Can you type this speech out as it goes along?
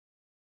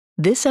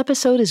This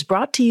episode is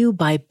brought to you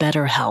by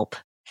BetterHelp.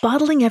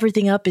 Bottling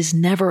everything up is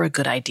never a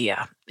good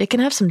idea. It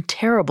can have some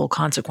terrible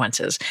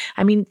consequences.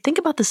 I mean, think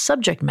about the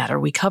subject matter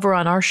we cover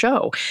on our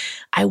show.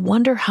 I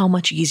wonder how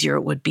much easier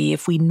it would be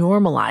if we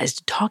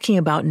normalized talking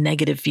about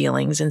negative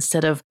feelings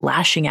instead of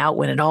lashing out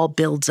when it all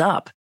builds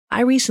up.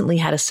 I recently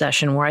had a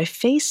session where I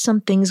faced some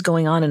things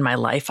going on in my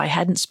life I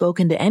hadn't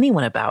spoken to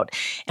anyone about,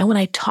 and when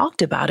I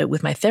talked about it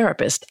with my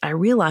therapist, I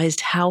realized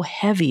how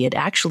heavy it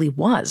actually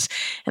was,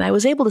 and I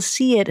was able to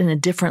see it in a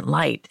different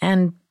light,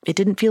 and it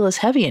didn't feel as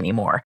heavy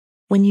anymore.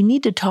 When you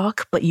need to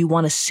talk, but you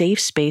want a safe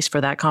space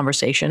for that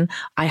conversation,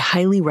 I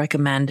highly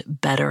recommend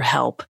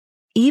BetterHelp.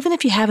 Even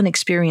if you haven't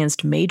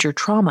experienced major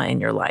trauma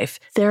in your life,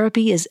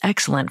 therapy is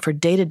excellent for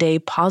day-to-day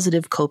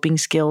positive coping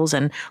skills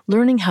and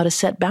learning how to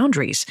set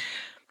boundaries.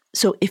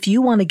 So if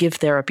you want to give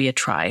therapy a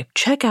try,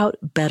 check out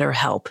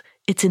BetterHelp.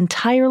 It's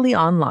entirely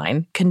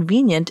online,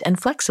 convenient,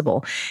 and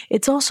flexible.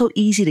 It's also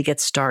easy to get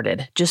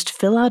started. Just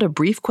fill out a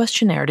brief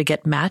questionnaire to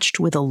get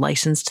matched with a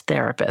licensed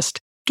therapist.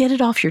 Get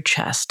it off your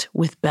chest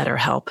with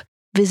BetterHelp.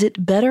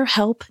 Visit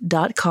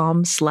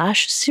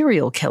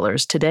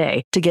betterhelp.com/serialkillers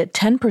today to get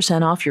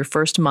 10% off your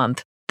first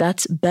month.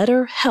 That's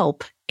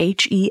BetterHelp,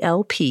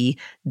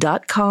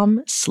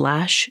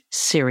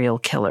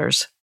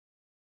 HELP.com/serialkillers.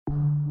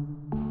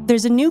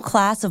 There's a new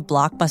class of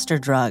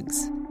blockbuster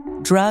drugs.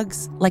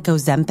 Drugs like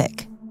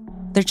Ozempic.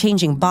 They're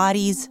changing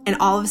bodies. And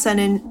all of a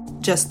sudden,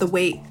 just the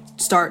weight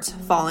starts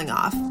falling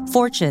off.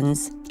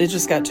 Fortunes. It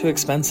just got too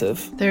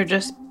expensive. They're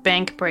just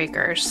bank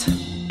breakers.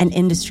 And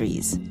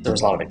industries. There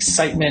was a lot of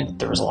excitement.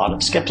 There was a lot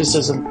of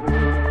skepticism.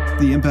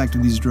 The impact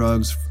of these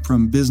drugs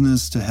from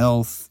business to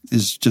health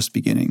is just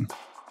beginning.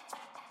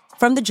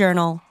 From the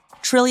Journal,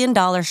 $1 Trillion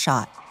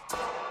Shot.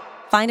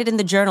 Find it in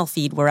the Journal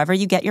feed wherever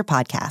you get your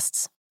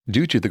podcasts.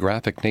 Due to the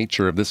graphic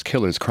nature of this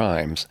killer's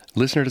crimes,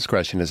 listener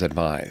discretion is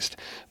advised.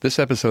 This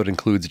episode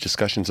includes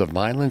discussions of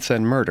violence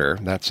and murder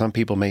that some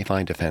people may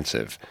find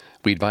offensive.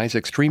 We advise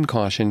extreme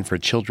caution for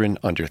children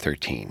under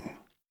 13.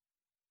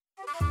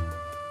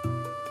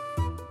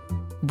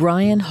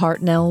 Brian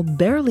Hartnell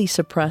barely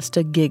suppressed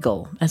a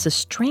giggle as a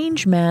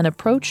strange man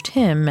approached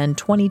him and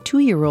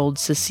 22-year-old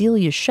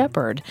Cecilia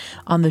Shepard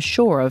on the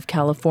shore of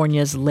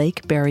California's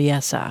Lake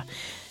Berryessa.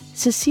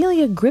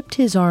 Cecilia gripped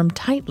his arm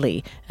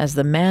tightly as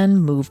the man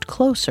moved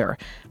closer,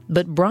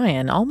 but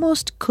Brian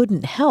almost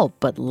couldn't help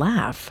but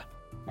laugh.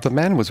 The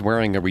man was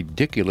wearing a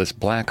ridiculous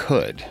black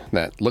hood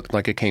that looked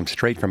like it came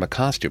straight from a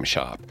costume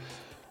shop.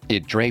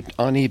 It draped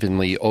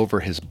unevenly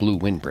over his blue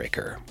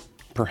windbreaker.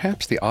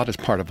 Perhaps the oddest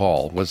part of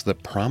all was the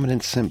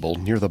prominent symbol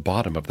near the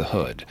bottom of the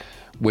hood,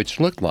 which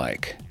looked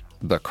like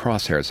the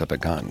crosshairs of a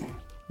gun.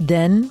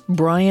 Then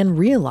Brian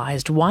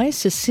realized why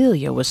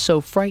Cecilia was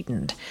so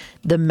frightened.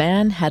 The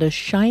man had a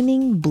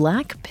shining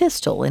black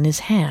pistol in his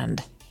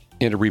hand.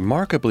 In a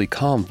remarkably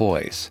calm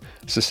voice,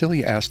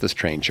 Cecilia asked the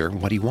stranger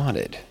what he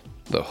wanted.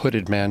 The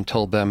hooded man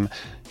told them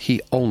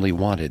he only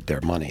wanted their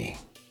money.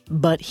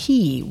 But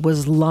he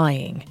was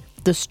lying.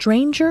 The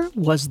stranger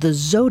was the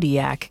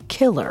Zodiac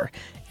Killer,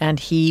 and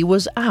he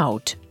was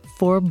out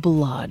for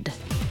blood.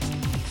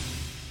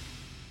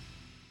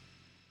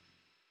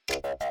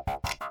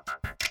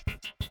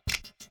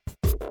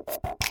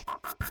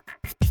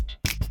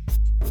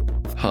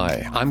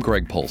 Hi, I'm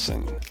Greg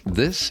Polson.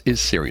 This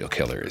is Serial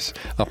Killers,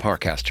 a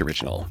Parcast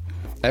original.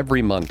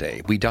 Every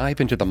Monday, we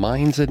dive into the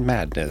minds and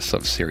madness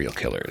of serial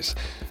killers.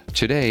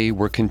 Today,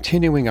 we're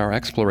continuing our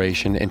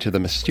exploration into the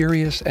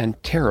mysterious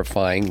and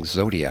terrifying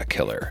Zodiac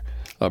Killer,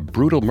 a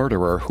brutal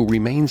murderer who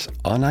remains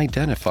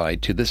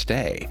unidentified to this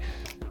day.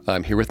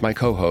 I'm here with my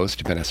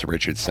co-host, Vanessa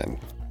Richardson.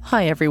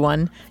 Hi,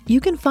 everyone.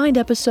 You can find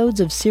episodes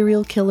of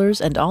Serial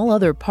Killers and all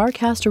other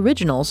Parcast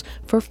originals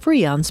for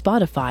free on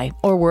Spotify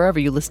or wherever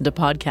you listen to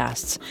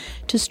podcasts.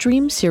 To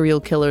stream Serial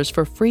Killers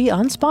for free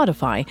on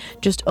Spotify,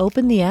 just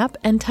open the app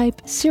and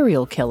type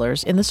Serial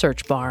Killers in the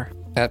search bar.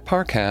 At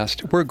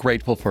Parcast, we're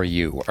grateful for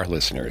you, our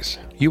listeners.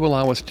 You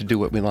allow us to do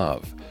what we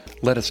love.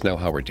 Let us know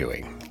how we're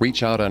doing.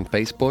 Reach out on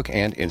Facebook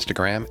and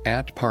Instagram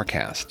at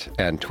Parcast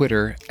and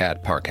Twitter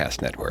at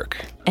Parcast Network.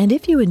 And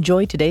if you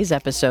enjoyed today's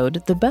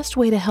episode, the best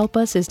way to help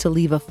us is to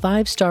leave a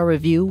 5-star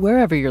review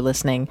wherever you're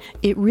listening.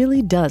 It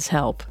really does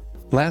help.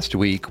 Last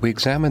week, we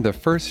examined the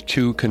first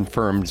 2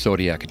 confirmed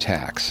Zodiac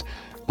attacks,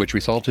 which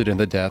resulted in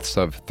the deaths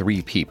of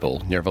 3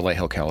 people near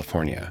Vallejo,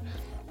 California.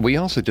 We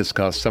also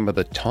discussed some of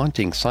the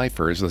taunting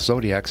ciphers the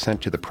Zodiac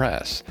sent to the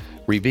press,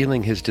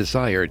 revealing his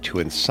desire to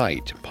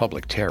incite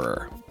public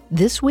terror.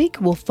 This week,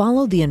 we'll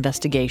follow the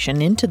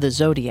investigation into the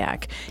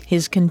Zodiac,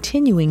 his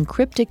continuing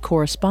cryptic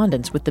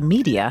correspondence with the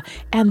media,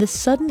 and the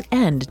sudden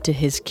end to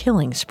his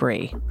killing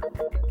spree.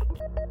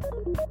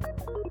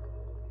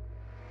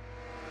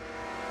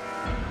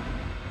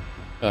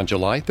 On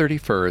July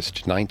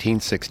 31st,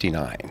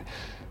 1969,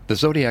 the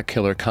Zodiac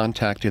Killer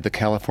contacted the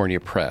California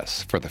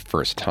press for the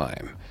first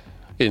time.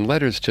 In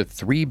letters to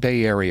 3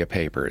 Bay Area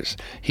papers,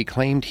 he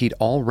claimed he'd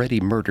already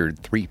murdered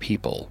 3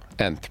 people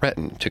and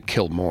threatened to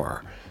kill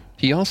more.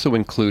 He also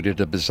included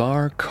a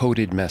bizarre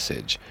coded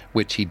message,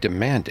 which he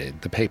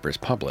demanded the papers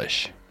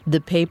publish.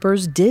 The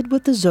papers did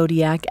what the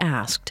Zodiac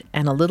asked,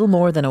 and a little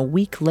more than a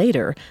week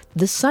later,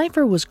 the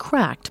cipher was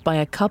cracked by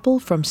a couple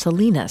from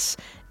Salinas.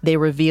 They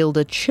revealed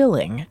a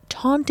chilling,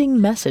 taunting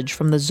message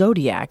from the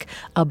Zodiac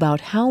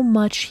about how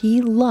much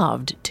he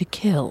loved to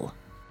kill.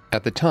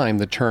 At the time,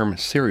 the term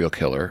serial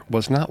killer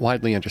was not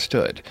widely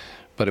understood,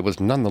 but it was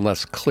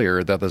nonetheless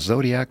clear that the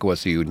Zodiac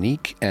was a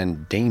unique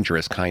and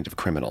dangerous kind of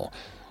criminal.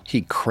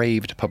 He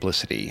craved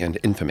publicity and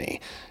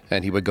infamy,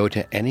 and he would go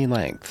to any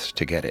lengths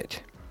to get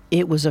it.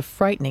 It was a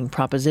frightening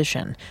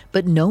proposition,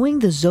 but knowing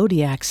the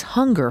Zodiac's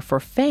hunger for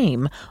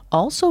fame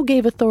also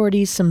gave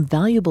authorities some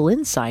valuable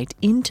insight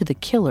into the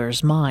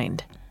killer's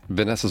mind.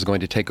 Vanessa's going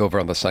to take over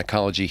on the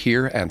psychology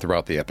here and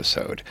throughout the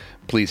episode.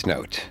 Please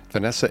note,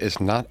 Vanessa is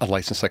not a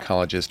licensed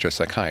psychologist or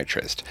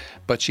psychiatrist,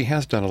 but she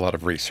has done a lot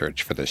of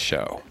research for this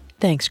show.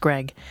 Thanks,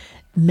 Greg.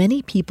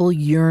 Many people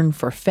yearn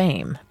for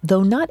fame,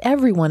 though not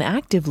everyone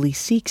actively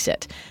seeks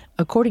it.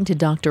 According to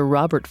Dr.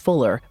 Robert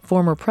Fuller,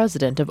 former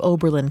president of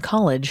Oberlin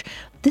College,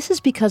 this is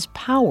because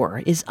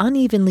power is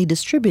unevenly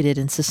distributed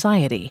in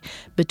society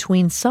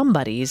between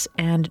somebodies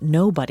and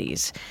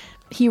nobodies.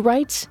 He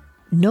writes,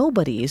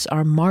 "Nobodies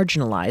are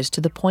marginalized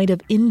to the point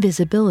of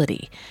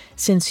invisibility.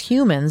 Since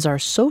humans are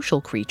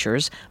social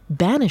creatures,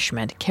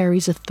 banishment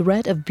carries a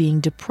threat of being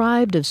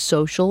deprived of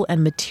social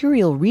and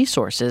material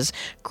resources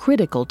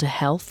critical to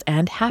health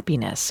and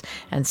happiness,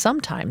 and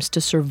sometimes to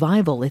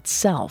survival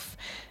itself.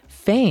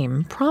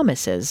 Fame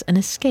promises an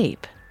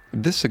escape."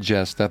 This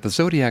suggests that the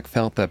Zodiac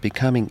felt that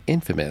becoming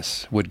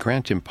infamous would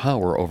grant him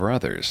power over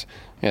others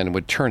and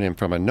would turn him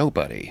from a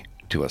nobody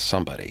to a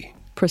somebody.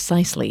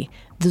 Precisely.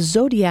 The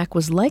Zodiac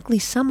was likely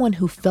someone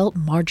who felt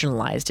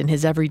marginalized in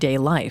his everyday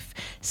life.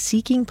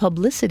 Seeking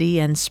publicity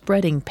and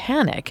spreading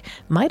panic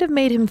might have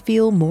made him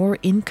feel more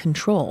in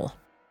control.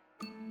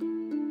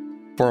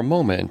 For a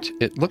moment,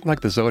 it looked like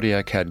the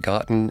Zodiac had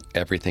gotten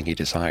everything he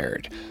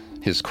desired.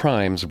 His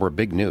crimes were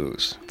big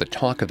news, the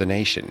talk of the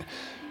nation,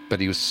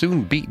 but he was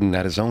soon beaten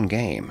at his own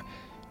game.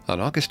 On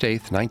August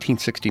 8,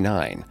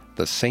 1969,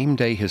 the same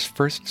day his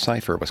first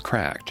cipher was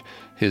cracked,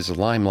 his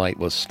limelight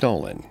was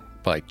stolen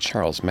by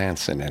Charles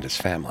Manson and his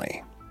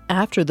family.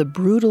 After the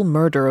brutal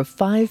murder of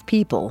 5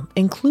 people,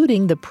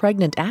 including the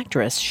pregnant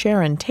actress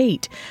Sharon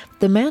Tate,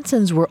 the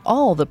Mansons were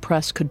all the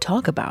press could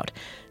talk about.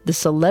 The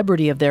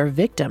celebrity of their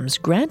victims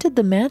granted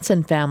the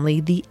Manson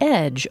family the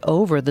edge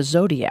over the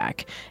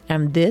Zodiac,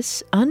 and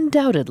this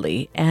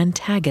undoubtedly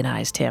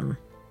antagonized him.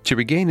 To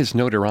regain his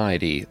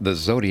notoriety, the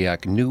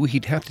Zodiac knew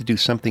he'd have to do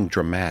something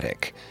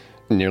dramatic.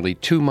 Nearly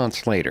 2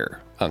 months later,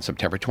 on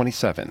September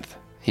 27th,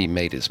 he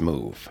made his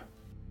move.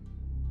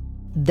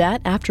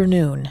 That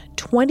afternoon,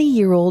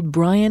 20-year-old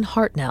Brian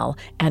Hartnell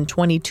and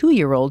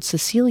 22-year-old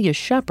Cecilia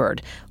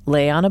Shepard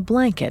lay on a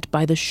blanket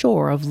by the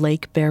shore of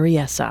Lake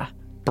Berryessa.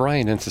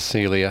 Brian and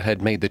Cecilia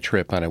had made the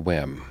trip on a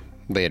whim.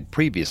 They had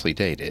previously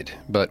dated,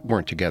 but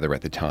weren't together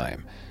at the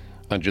time.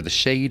 Under the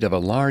shade of a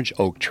large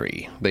oak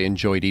tree, they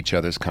enjoyed each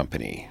other's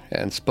company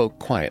and spoke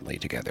quietly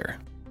together.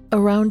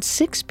 Around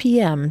 6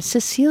 p.m.,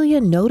 Cecilia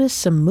noticed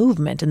some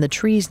movement in the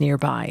trees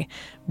nearby.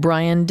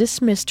 Brian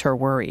dismissed her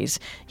worries.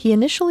 He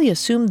initially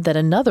assumed that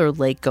another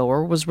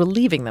lakegoer was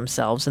relieving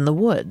themselves in the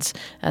woods,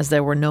 as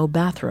there were no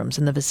bathrooms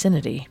in the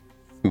vicinity.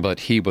 But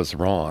he was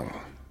wrong.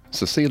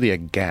 Cecilia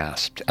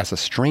gasped as a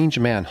strange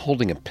man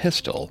holding a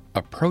pistol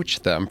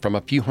approached them from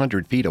a few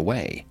hundred feet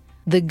away.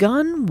 The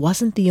gun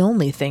wasn't the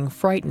only thing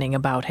frightening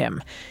about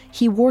him.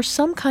 He wore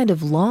some kind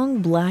of long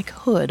black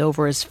hood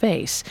over his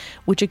face,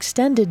 which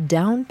extended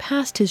down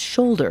past his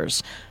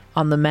shoulders.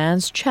 On the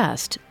man's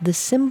chest, the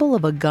symbol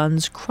of a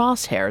gun's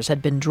crosshairs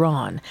had been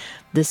drawn,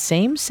 the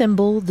same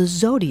symbol the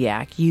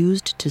Zodiac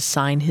used to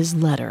sign his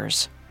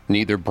letters.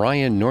 Neither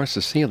Brian nor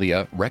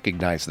Cecilia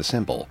recognized the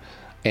symbol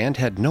and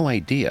had no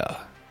idea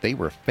they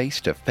were face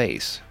to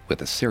face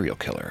with a serial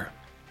killer.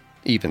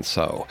 Even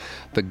so,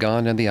 the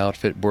gun and the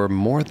outfit were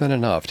more than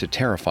enough to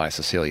terrify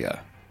Cecilia.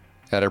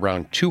 At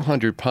around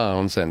 200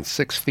 pounds and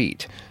 6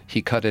 feet,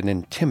 he cut an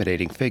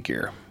intimidating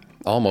figure,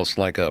 almost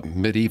like a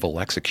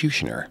medieval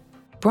executioner.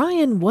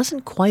 Brian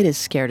wasn't quite as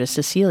scared as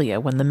Cecilia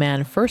when the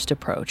man first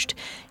approached.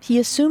 He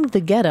assumed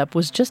the getup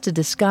was just a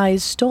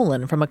disguise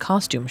stolen from a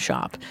costume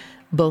shop.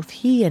 Both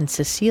he and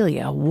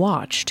Cecilia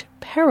watched,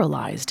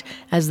 paralyzed,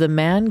 as the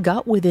man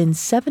got within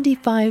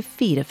 75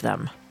 feet of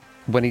them.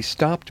 When he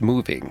stopped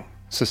moving,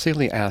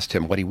 Cecilia asked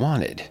him what he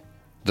wanted.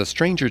 The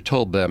stranger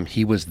told them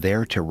he was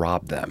there to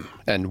rob them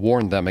and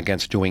warned them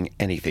against doing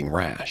anything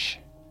rash.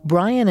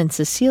 Brian and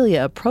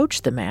Cecilia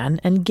approached the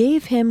man and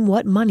gave him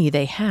what money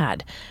they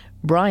had.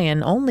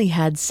 Brian only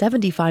had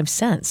 75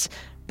 cents,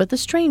 but the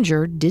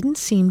stranger didn't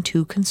seem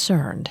too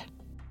concerned.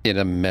 In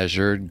a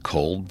measured,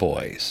 cold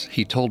voice,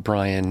 he told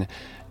Brian,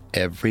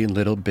 "Every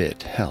little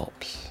bit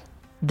helps."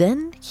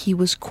 Then he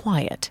was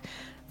quiet.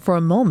 For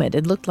a moment,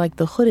 it looked like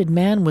the hooded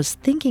man was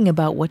thinking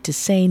about what to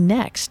say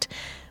next.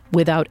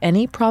 Without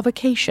any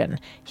provocation,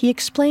 he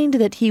explained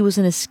that he was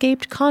an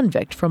escaped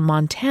convict from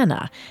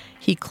Montana.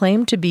 He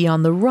claimed to be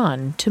on the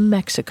run to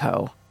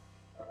Mexico.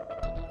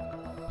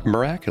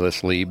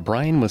 Miraculously,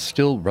 Brian was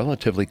still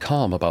relatively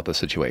calm about the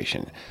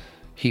situation.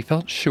 He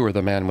felt sure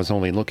the man was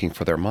only looking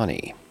for their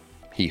money.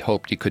 He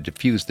hoped he could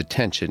diffuse the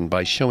tension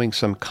by showing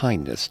some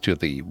kindness to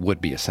the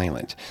would-be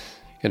assailant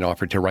and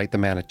offered to write the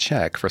man a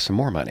check for some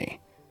more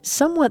money.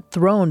 Somewhat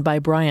thrown by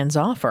Brian's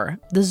offer,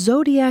 the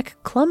Zodiac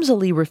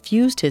clumsily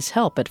refused his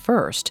help at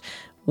first.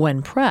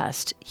 When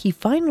pressed, he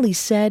finally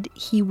said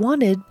he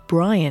wanted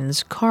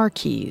Brian's car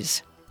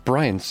keys.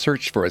 Brian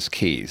searched for his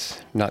keys,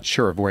 not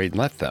sure of where he'd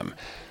left them.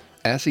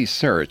 As he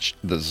searched,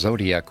 the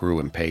Zodiac grew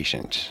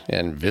impatient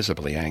and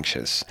visibly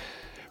anxious.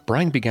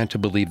 Brian began to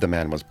believe the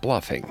man was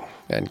bluffing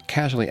and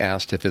casually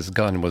asked if his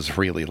gun was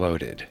really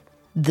loaded.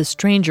 The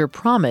stranger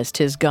promised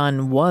his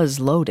gun was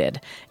loaded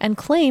and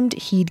claimed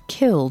he'd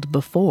killed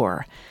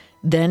before.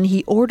 Then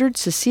he ordered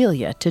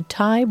Cecilia to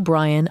tie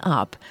Brian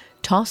up,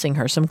 tossing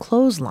her some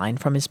clothesline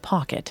from his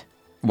pocket.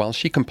 While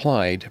she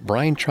complied,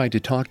 Brian tried to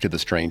talk to the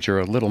stranger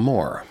a little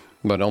more,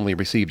 but only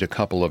received a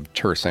couple of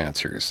terse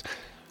answers.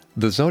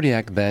 The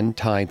Zodiac then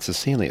tied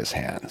Cecilia's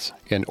hands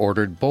and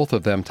ordered both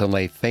of them to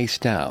lay face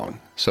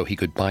down so he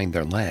could bind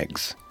their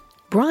legs.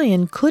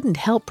 Brian couldn't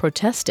help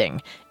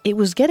protesting. It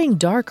was getting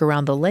dark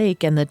around the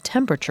lake and the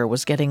temperature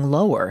was getting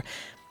lower.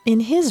 In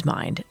his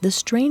mind, the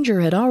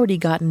stranger had already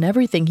gotten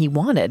everything he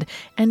wanted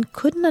and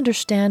couldn't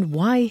understand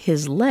why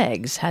his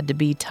legs had to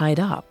be tied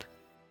up.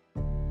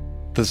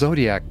 The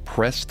Zodiac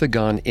pressed the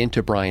gun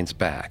into Brian's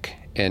back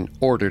and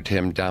ordered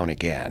him down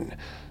again.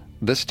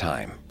 This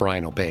time,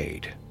 Brian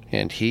obeyed,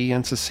 and he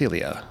and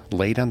Cecilia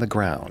laid on the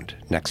ground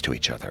next to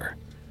each other.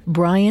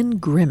 Brian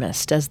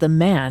grimaced as the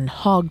man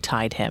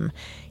hog-tied him.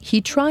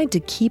 He tried to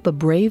keep a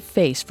brave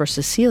face for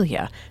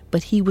Cecilia,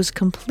 but he was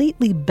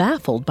completely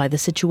baffled by the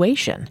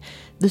situation.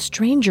 The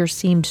stranger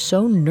seemed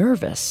so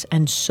nervous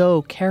and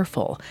so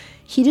careful.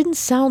 He didn't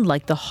sound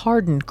like the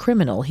hardened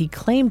criminal he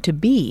claimed to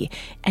be,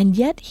 and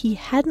yet he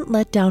hadn't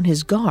let down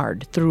his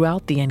guard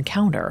throughout the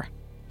encounter.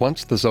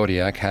 Once the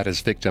Zodiac had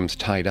his victims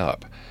tied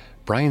up,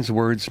 Brian's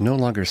words no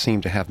longer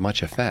seemed to have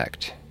much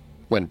effect.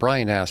 When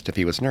Brian asked if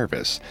he was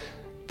nervous,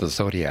 the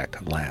Zodiac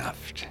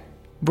laughed.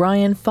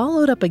 Brian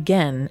followed up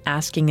again,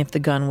 asking if the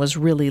gun was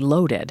really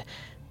loaded.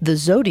 The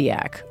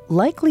Zodiac,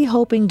 likely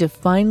hoping to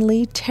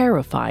finally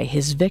terrify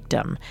his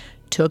victim,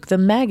 took the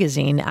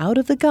magazine out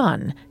of the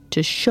gun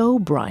to show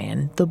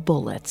Brian the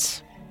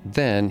bullets.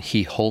 Then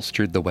he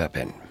holstered the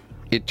weapon.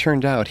 It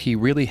turned out he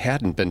really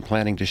hadn't been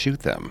planning to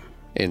shoot them.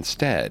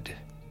 Instead,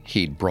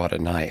 he'd brought a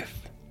knife.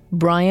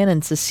 Brian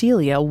and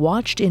Cecilia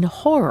watched in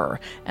horror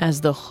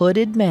as the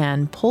hooded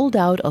man pulled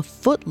out a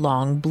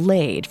foot-long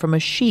blade from a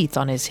sheath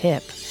on his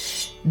hip.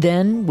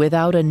 Then,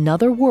 without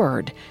another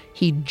word,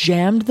 he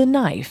jammed the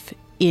knife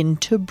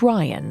into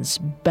Brian's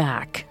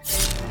back.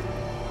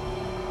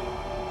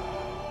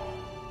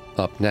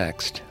 Up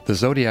next, the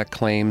Zodiac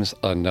claims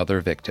another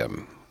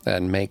victim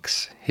and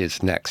makes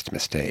his next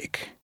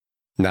mistake.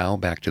 Now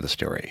back to the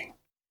story.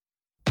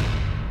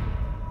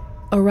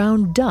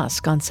 Around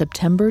dusk on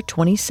September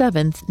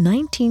 27,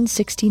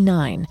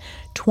 1969,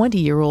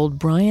 20-year-old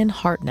Brian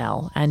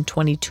Hartnell and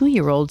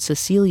 22-year-old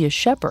Cecilia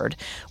Shepard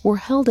were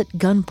held at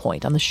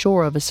gunpoint on the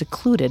shore of a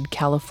secluded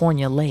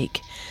California lake.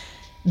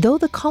 Though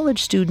the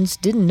college students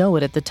didn't know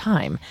it at the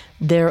time,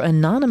 their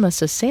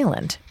anonymous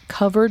assailant,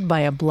 covered by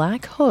a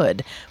black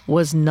hood,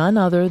 was none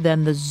other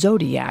than the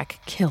Zodiac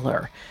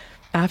Killer.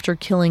 After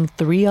killing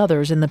 3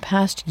 others in the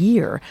past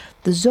year,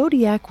 the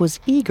Zodiac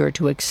was eager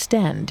to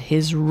extend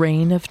his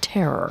reign of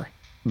terror.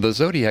 The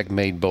Zodiac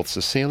made both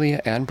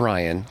Cecilia and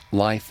Brian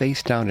lie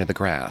face down in the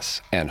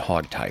grass and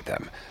hogtied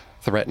them,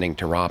 threatening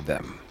to rob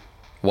them.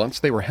 Once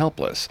they were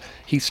helpless,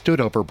 he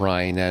stood over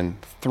Brian and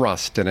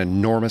thrust an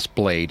enormous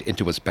blade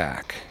into his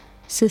back.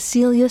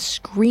 Cecilia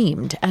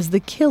screamed as the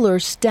killer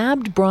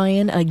stabbed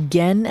Brian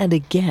again and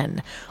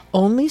again,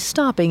 only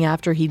stopping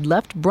after he'd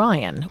left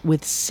Brian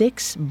with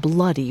 6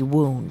 bloody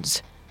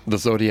wounds. The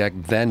Zodiac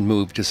then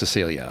moved to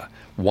Cecilia,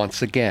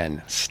 once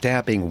again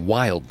stabbing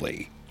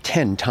wildly,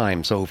 10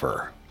 times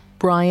over.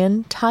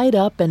 Brian, tied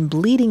up and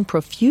bleeding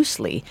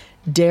profusely,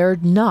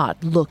 dared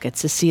not look at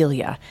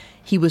Cecilia.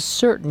 He was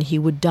certain he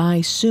would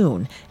die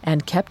soon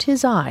and kept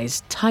his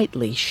eyes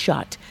tightly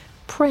shut,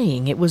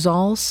 praying it was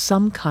all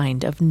some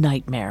kind of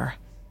nightmare.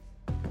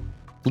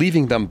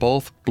 Leaving them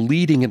both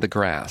bleeding in the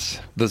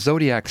grass, the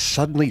Zodiac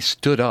suddenly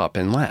stood up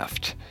and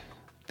left.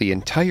 The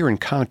entire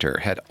encounter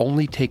had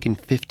only taken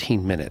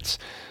 15 minutes,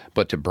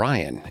 but to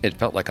Brian, it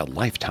felt like a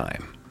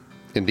lifetime.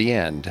 In the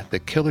end, the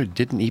killer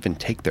didn't even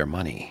take their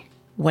money.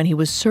 When he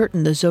was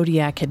certain the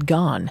Zodiac had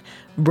gone,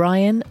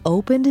 Brian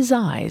opened his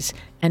eyes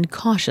and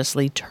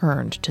cautiously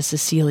turned to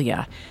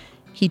Cecilia.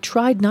 He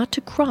tried not to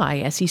cry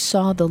as he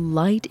saw the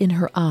light in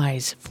her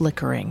eyes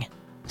flickering.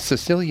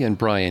 Cecilia and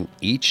Brian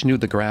each knew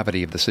the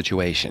gravity of the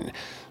situation,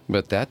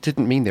 but that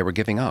didn't mean they were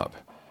giving up.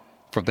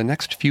 For the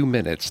next few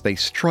minutes, they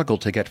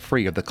struggled to get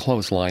free of the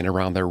clothesline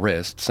around their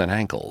wrists and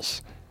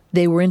ankles.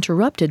 They were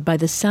interrupted by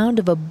the sound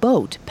of a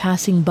boat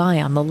passing by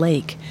on the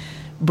lake.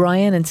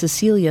 Brian and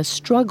Cecilia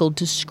struggled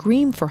to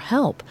scream for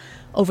help.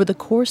 Over the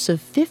course of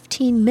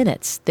 15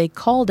 minutes, they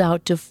called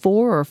out to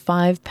 4 or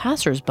 5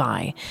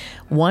 passersby.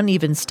 One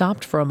even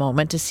stopped for a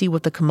moment to see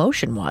what the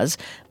commotion was,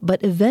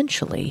 but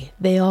eventually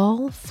they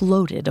all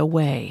floated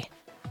away.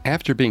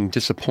 After being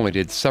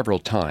disappointed several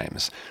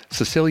times,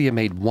 Cecilia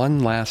made one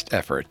last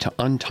effort to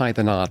untie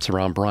the knots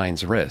around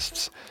Brian's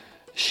wrists.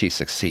 She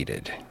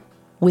succeeded.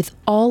 With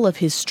all of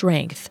his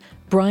strength,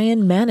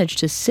 Brian managed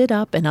to sit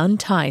up and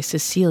untie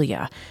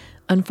Cecilia.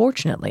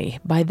 Unfortunately,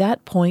 by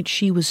that point,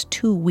 she was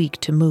too weak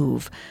to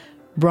move.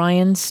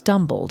 Brian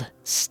stumbled,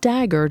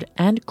 staggered,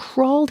 and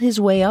crawled his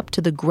way up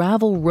to the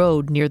gravel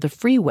road near the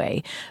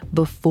freeway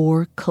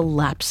before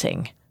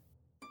collapsing.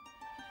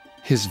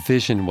 His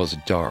vision was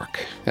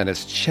dark, and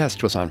his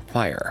chest was on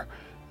fire,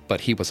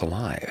 but he was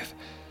alive.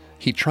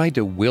 He tried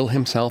to will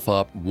himself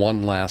up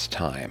one last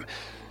time.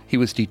 He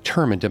was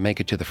determined to make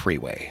it to the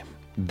freeway.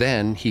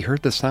 Then he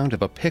heard the sound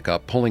of a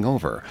pickup pulling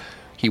over.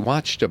 He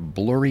watched a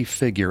blurry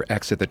figure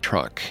exit the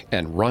truck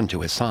and run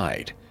to his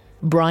side.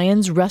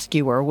 Brian's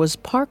rescuer was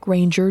Park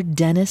Ranger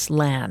Dennis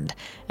Land.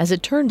 As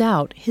it turned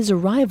out, his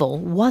arrival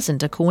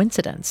wasn't a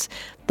coincidence.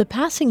 The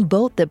passing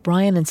boat that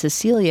Brian and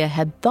Cecilia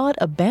had thought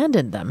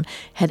abandoned them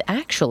had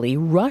actually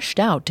rushed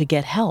out to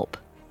get help.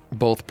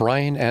 Both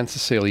Brian and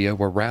Cecilia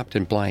were wrapped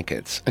in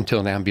blankets until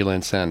an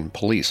ambulance and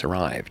police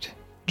arrived.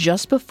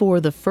 Just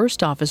before the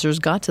first officers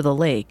got to the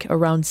lake,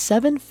 around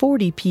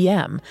 7:40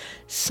 p.m.,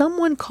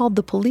 someone called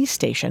the police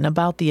station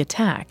about the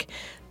attack.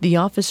 The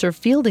officer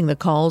fielding the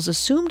calls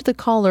assumed the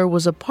caller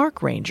was a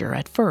park ranger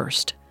at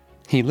first.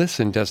 He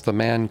listened as the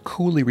man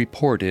coolly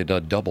reported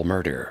a double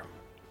murder.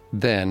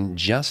 Then,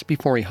 just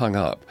before he hung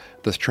up,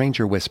 the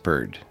stranger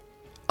whispered,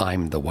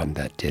 "I'm the one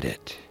that did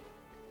it."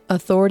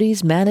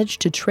 Authorities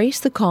managed to trace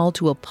the call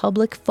to a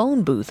public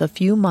phone booth a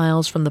few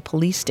miles from the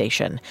police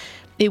station.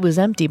 It was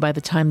empty by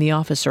the time the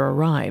officer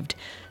arrived.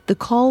 The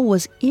call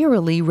was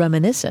eerily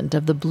reminiscent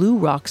of the Blue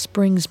Rock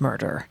Springs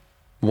murder.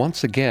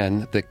 Once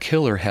again, the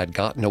killer had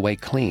gotten away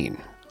clean,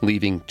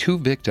 leaving 2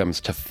 victims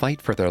to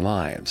fight for their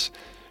lives.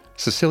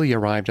 Cecilia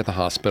arrived at the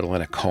hospital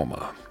in a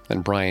coma,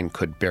 and Brian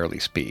could barely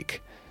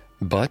speak.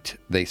 But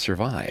they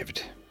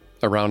survived.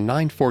 Around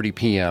 9:40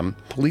 p.m.,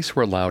 police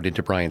were allowed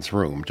into Brian's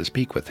room to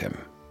speak with him.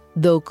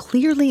 Though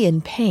clearly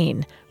in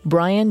pain,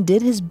 Brian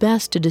did his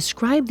best to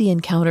describe the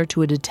encounter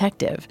to a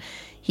detective.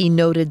 He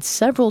noted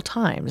several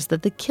times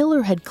that the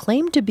killer had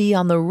claimed to be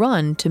on the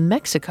run to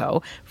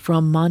Mexico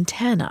from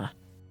Montana.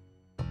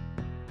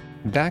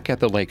 Back at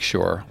the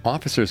lakeshore,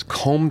 officers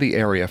combed the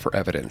area for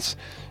evidence.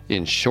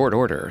 In short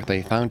order,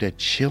 they found a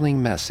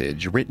chilling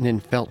message written in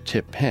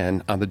felt-tip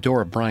pen on the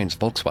door of Brian's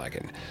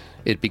Volkswagen.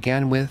 It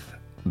began with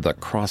the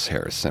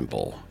crosshair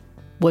symbol.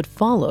 What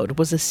followed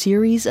was a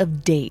series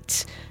of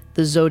dates.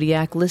 The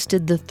Zodiac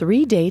listed the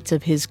 3 dates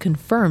of his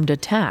confirmed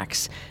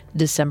attacks: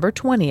 December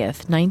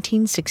 20th,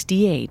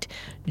 1968,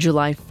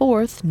 July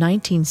 4th,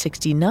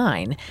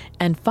 1969,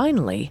 and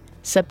finally,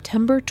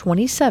 September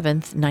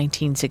 27th,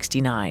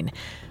 1969.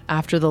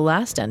 After the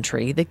last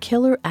entry, the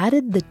killer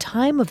added the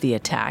time of the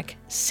attack,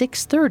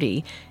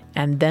 6:30,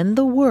 and then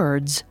the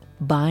words,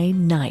 "by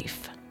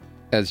knife."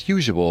 As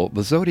usual,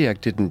 the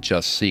Zodiac didn't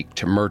just seek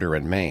to murder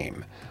and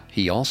maim.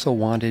 He also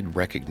wanted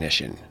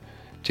recognition.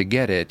 To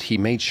get it, he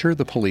made sure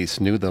the police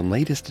knew the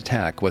latest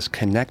attack was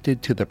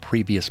connected to the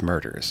previous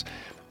murders,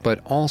 but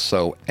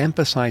also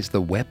emphasized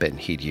the weapon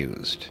he'd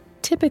used.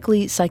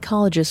 Typically,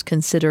 psychologists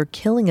consider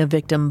killing a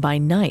victim by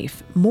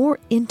knife more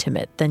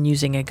intimate than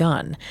using a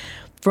gun.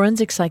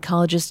 Forensic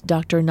psychologist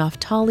Dr.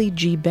 Naftali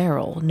G.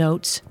 Barrell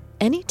notes,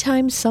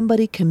 anytime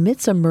somebody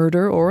commits a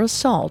murder or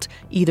assault,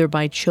 either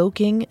by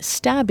choking,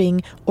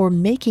 stabbing, or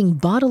making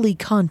bodily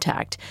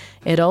contact,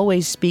 it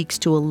always speaks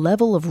to a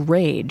level of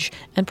rage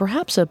and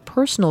perhaps a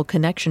personal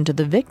connection to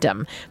the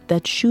victim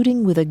that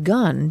shooting with a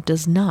gun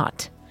does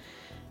not.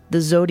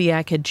 The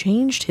Zodiac had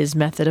changed his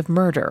method of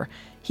murder.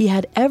 He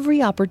had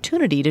every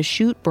opportunity to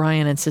shoot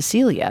Brian and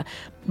Cecilia,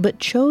 but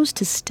chose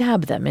to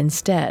stab them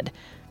instead.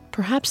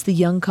 Perhaps the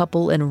young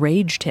couple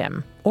enraged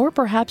him, or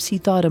perhaps he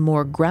thought a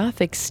more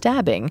graphic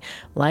stabbing,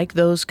 like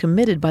those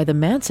committed by the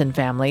Manson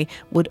family,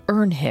 would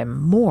earn him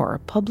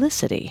more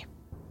publicity.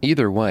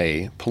 Either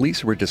way,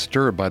 police were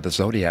disturbed by the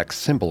Zodiac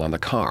symbol on the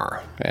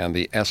car and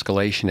the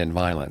escalation in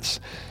violence.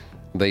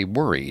 They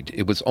worried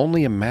it was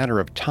only a matter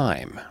of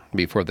time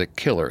before the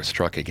killer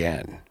struck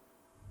again.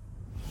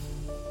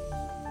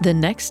 The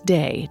next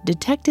day,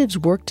 detectives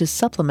worked to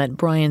supplement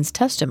Brian's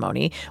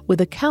testimony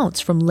with accounts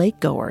from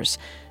lakegoers.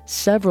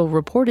 Several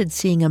reported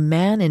seeing a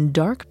man in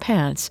dark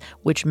pants,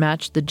 which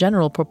matched the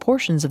general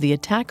proportions of the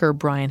attacker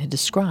Brian had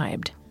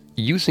described.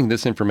 Using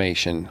this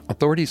information,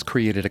 authorities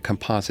created a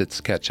composite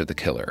sketch of the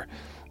killer.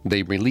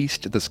 They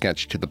released the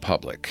sketch to the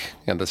public,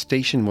 and the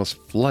station was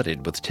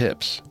flooded with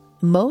tips.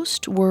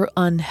 Most were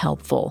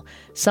unhelpful.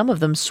 Some of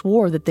them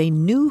swore that they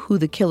knew who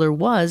the killer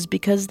was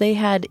because they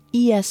had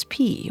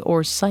ESP,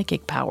 or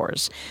psychic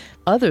powers.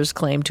 Others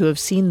claimed to have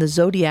seen the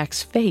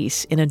Zodiac's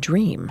face in a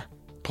dream.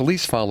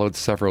 Police followed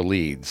several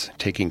leads,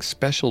 taking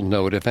special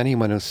note of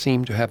anyone who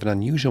seemed to have an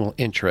unusual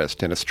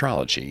interest in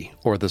astrology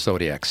or the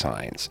zodiac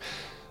signs.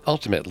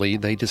 Ultimately,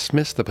 they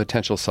dismissed the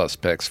potential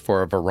suspects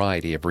for a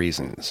variety of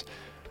reasons.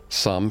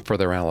 Some for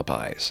their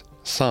alibis,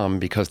 some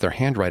because their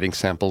handwriting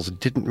samples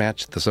didn't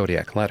match the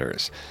Zodiac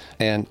letters,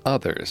 and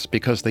others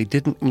because they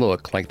didn't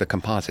look like the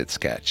composite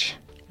sketch.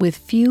 With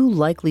few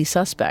likely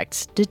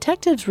suspects,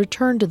 detectives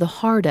returned to the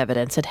hard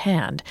evidence at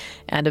hand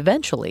and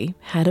eventually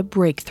had a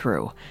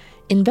breakthrough.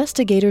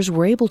 Investigators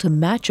were able to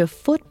match a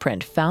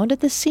footprint found at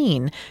the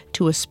scene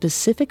to a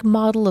specific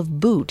model of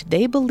boot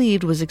they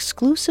believed was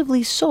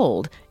exclusively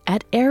sold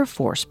at Air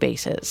Force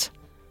bases.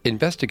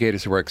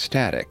 Investigators were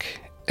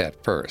ecstatic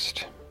at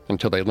first,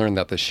 until they learned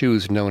that the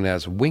shoes known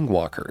as wing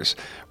walkers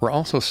were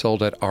also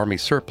sold at Army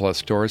surplus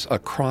stores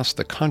across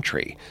the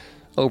country.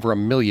 Over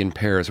 1 million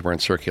pairs were in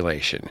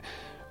circulation.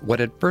 What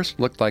at first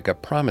looked like a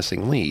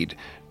promising lead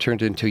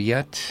turned into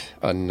yet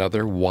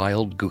another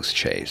wild goose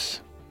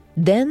chase.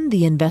 Then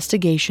the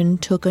investigation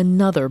took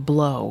another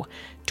blow.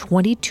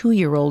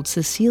 22-year-old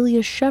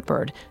Cecilia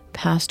Shepard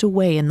passed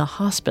away in the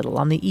hospital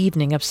on the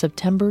evening of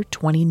September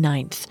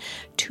 29th,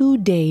 2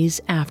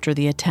 days after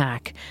the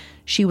attack.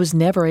 She was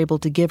never able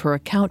to give her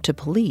account to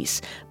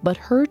police, but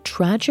her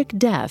tragic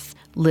death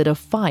lit a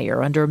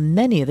fire under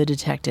many of the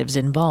detectives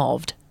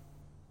involved.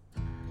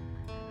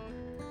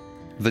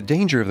 The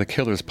danger of the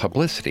killer's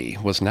publicity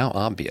was now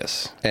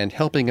obvious, and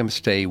helping him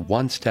stay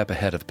one step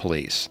ahead of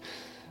police.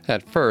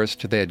 At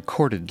first, they had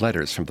courted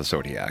letters from the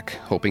Zodiac,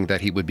 hoping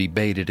that he would be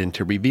baited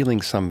into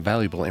revealing some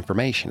valuable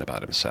information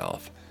about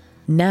himself.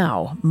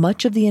 Now,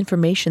 much of the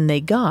information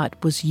they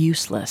got was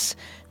useless.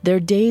 Their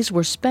days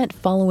were spent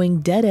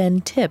following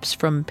dead-end tips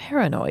from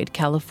paranoid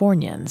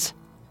Californians.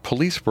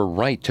 Police were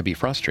right to be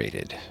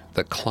frustrated.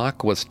 The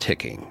clock was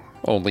ticking.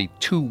 Only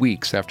 2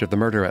 weeks after the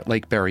murder at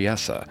Lake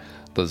Berryessa,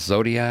 the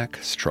Zodiac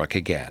struck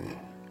again,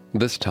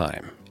 this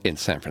time in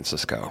San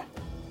Francisco.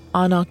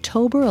 On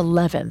October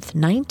 11th,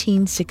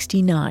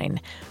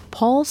 1969,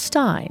 Paul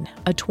Stein,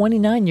 a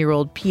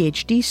 29-year-old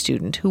PhD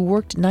student who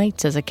worked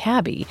nights as a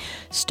cabbie,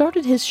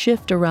 started his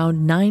shift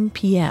around 9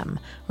 p.m.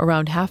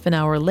 Around half an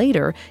hour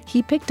later,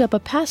 he picked up a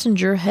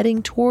passenger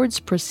heading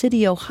towards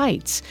Presidio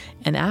Heights,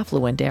 an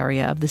affluent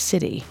area of the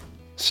city.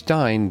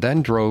 Stein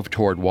then drove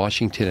toward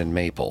Washington and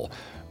Maple,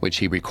 which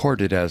he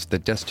recorded as the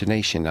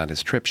destination on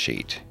his trip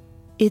sheet.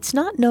 It's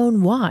not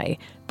known why,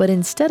 but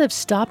instead of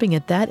stopping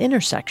at that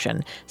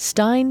intersection,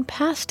 Stein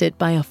passed it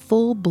by a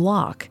full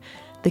block.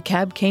 The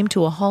cab came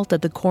to a halt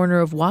at the corner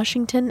of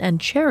Washington and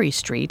Cherry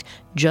Street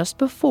just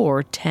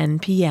before 10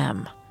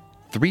 p.m.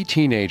 3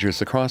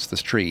 teenagers across the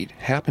street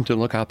happened to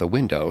look out the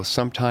window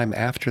sometime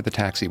after the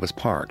taxi was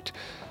parked.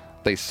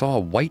 They saw a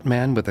white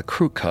man with a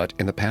crew cut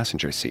in the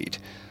passenger seat.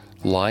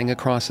 Lying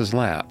across his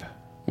lap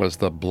was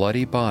the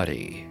bloody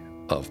body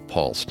of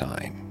Paul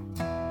Stein.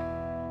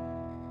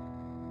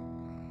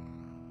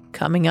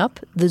 Coming up,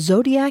 the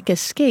Zodiac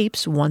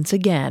escapes once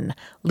again,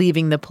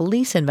 leaving the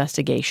police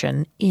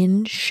investigation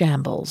in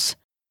shambles.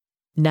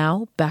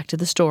 Now, back to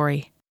the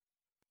story.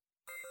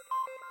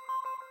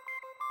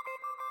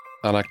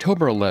 On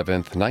October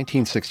 11th,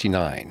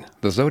 1969,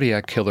 the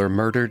Zodiac Killer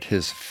murdered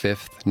his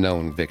 5th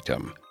known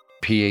victim,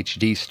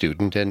 PhD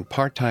student and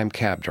part-time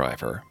cab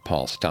driver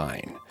Paul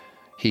Stein.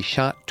 He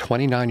shot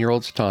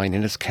 29-year-old Stein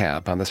in his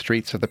cab on the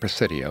streets of the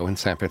Presidio in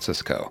San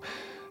Francisco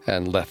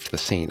and left the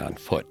scene on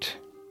foot.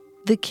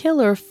 The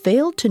killer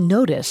failed to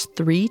notice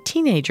 3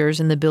 teenagers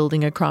in the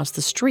building across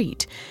the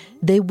street.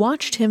 They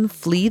watched him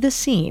flee the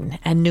scene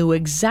and knew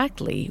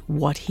exactly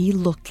what he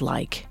looked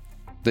like.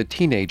 The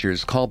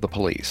teenagers called the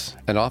police,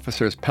 and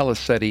officers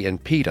Pellicetti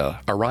and Pita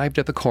arrived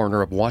at the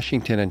corner of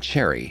Washington and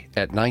Cherry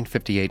at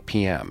 9:58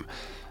 p.m.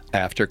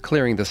 After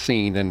clearing the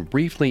scene and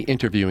briefly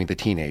interviewing the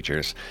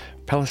teenagers,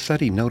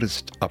 Pellicetti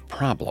noticed a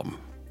problem.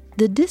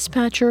 The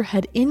dispatcher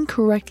had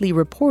incorrectly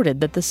reported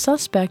that the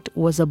suspect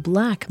was a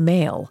black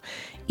male.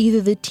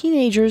 Either the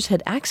teenagers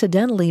had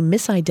accidentally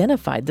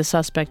misidentified the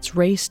suspect's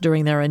race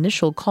during their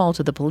initial call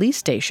to the police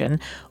station,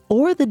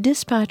 or the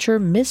dispatcher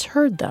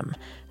misheard them.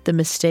 The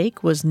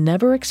mistake was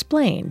never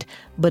explained,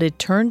 but it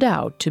turned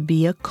out to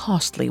be a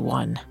costly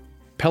one.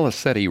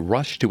 Pellicetti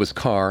rushed to his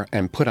car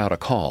and put out a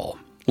call,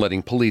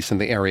 letting police in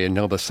the area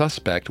know the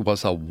suspect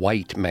was a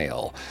white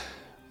male.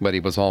 But he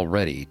was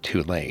already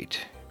too late.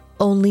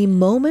 Only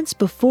moments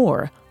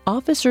before,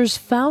 officers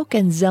Falk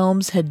and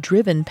Zelms had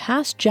driven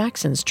past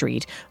Jackson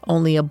Street,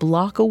 only a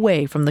block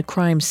away from the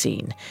crime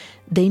scene.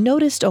 They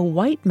noticed a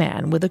white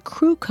man with a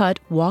crew cut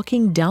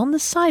walking down the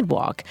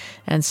sidewalk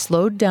and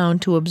slowed down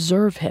to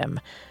observe him.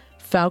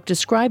 Falk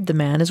described the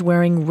man as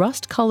wearing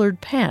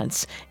rust-colored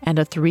pants and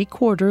a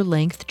 3/4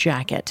 length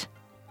jacket.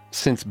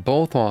 Since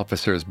both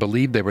officers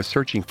believed they were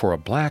searching for a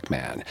black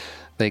man,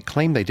 they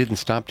claimed they didn't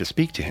stop to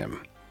speak to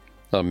him.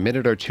 A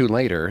minute or two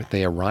later,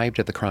 they arrived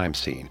at the crime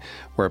scene,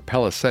 where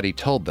Pellicetti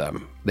told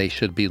them they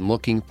should be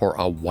looking for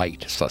a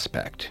white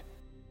suspect.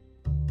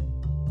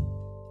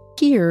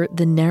 Here,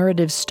 the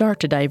narratives start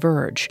to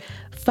diverge.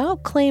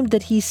 Falk claimed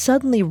that he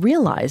suddenly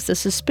realized the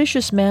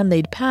suspicious man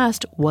they'd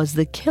passed was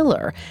the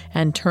killer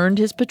and turned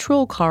his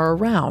patrol car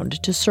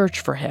around to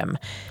search for him.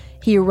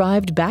 He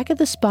arrived back at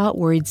the spot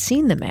where he'd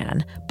seen the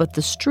man, but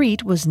the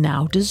street was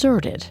now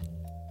deserted.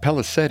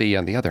 Pellicetti,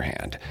 on the other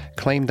hand,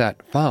 claimed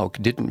that Falk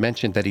didn't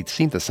mention that he'd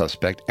seen the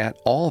suspect at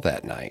all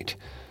that night.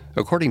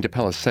 According to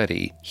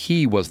Pellicetti,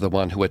 he was the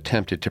one who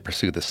attempted to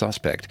pursue the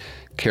suspect,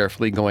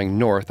 carefully going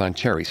north on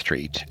Cherry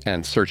Street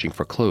and searching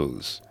for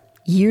clues.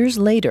 Years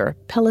later,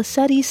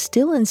 Pellicetti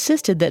still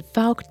insisted that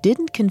Falk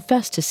didn't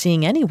confess to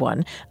seeing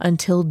anyone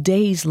until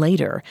days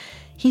later.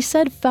 He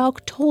said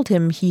Falk told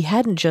him he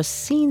hadn't just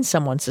seen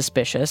someone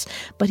suspicious,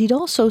 but he'd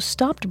also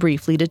stopped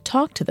briefly to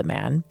talk to the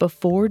man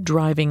before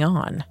driving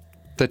on.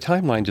 The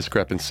timeline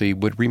discrepancy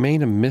would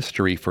remain a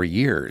mystery for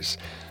years,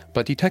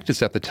 but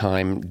detectives at the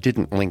time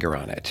didn't linger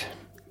on it.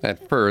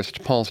 At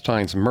first, Paul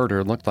Stine's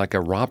murder looked like a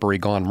robbery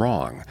gone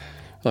wrong.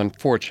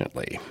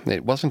 Unfortunately,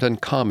 it wasn't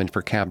uncommon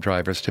for cab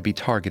drivers to be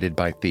targeted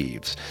by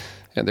thieves,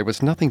 and there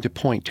was nothing to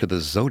point to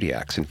the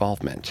Zodiac's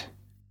involvement.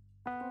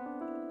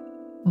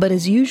 But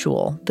as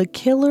usual, the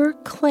killer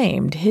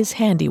claimed his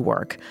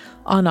handiwork.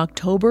 On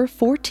October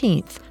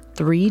 14th,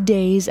 3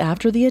 days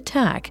after the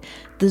attack,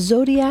 the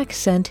Zodiac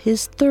sent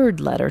his third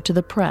letter to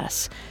the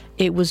press.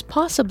 It was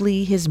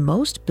possibly his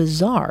most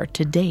bizarre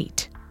to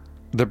date.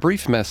 The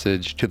brief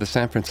message to the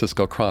San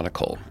Francisco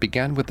Chronicle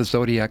began with the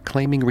Zodiac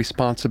claiming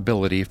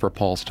responsibility for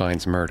Paul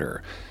Stine's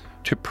murder.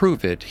 To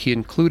prove it, he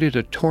included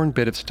a torn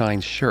bit of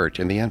Stine's shirt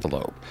in the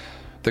envelope.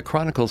 The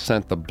Chronicle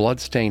sent the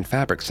blood-stained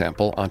fabric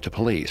sample onto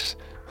police,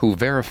 who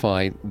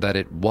verified that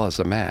it was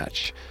a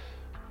match.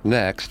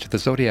 Next, the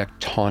Zodiac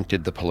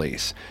taunted the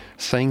police,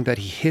 saying that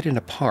he hid in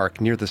a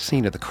park near the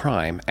scene of the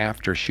crime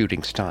after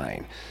shooting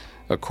Stine.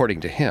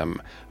 According to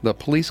him, the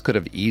police could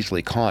have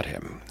easily caught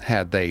him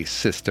had they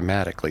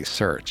systematically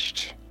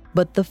searched.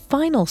 But the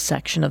final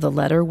section of the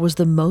letter was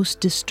the most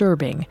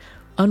disturbing.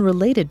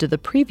 Unrelated to the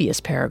previous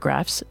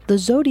paragraphs, the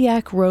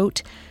Zodiac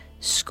wrote,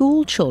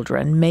 "School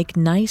children make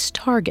nice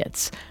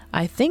targets.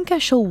 I think I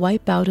shall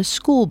wipe out a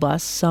school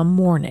bus some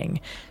morning.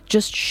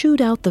 Just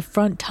shoot out the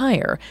front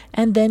tire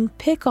and then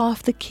pick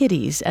off the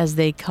kiddies as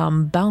they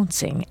come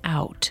bouncing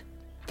out."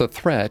 The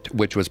threat,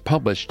 which was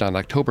published on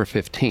October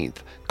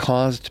 15th,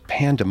 caused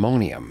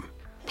pandemonium.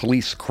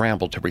 Police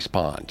scrambled to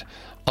respond.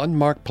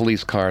 Unmarked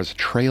police cars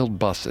trailed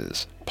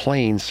buses,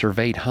 planes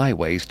surveyed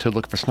highways to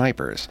look for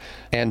snipers,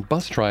 and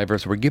bus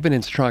drivers were given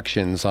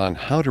instructions on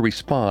how to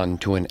respond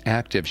to an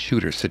active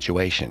shooter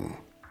situation.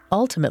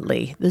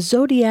 Ultimately, the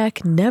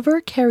Zodiac never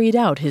carried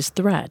out his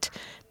threat.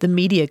 The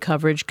media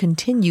coverage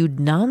continued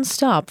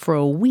nonstop for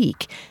a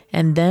week,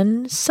 and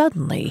then,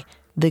 suddenly,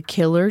 the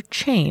killer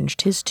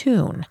changed his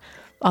tune.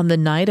 On the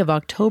night of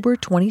October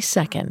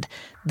 22nd,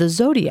 the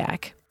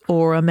Zodiac,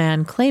 or a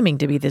man claiming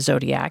to be the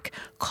Zodiac,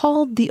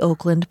 called the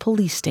Oakland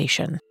police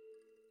station.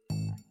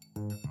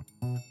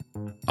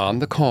 On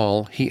the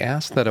call, he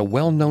asked that a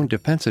well-known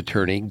defense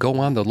attorney go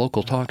on the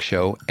local talk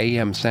show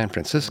AM San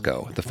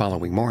Francisco the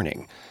following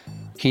morning.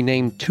 He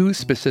named two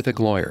specific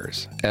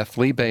lawyers, F.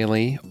 Lee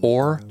Bailey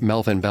or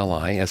Melvin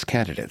Belli, as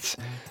candidates.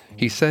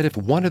 He said if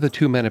one of the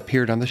two men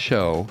appeared on the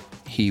show,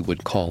 he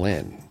would call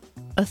in.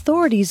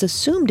 Authorities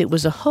assumed it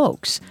was a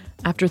hoax.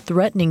 After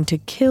threatening to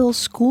kill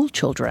school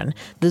children,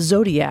 the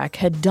Zodiac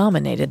had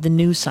dominated the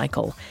news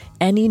cycle.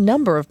 Any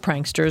number of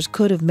pranksters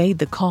could have made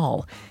the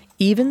call.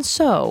 Even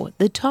so,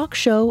 the talk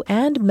show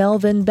and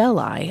Melvin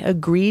Belli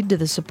agreed to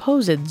the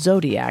supposed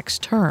Zodiac's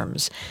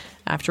terms.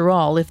 After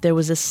all, if there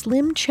was a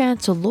slim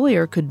chance a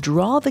lawyer could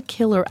draw the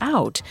killer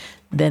out,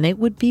 then it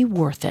would be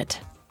worth it.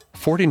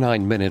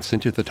 49 minutes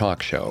into the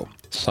talk show,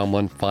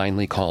 someone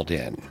finally called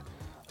in.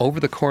 Over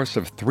the course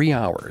of 3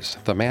 hours,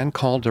 the man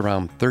called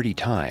around 30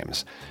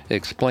 times,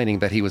 explaining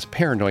that he was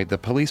paranoid the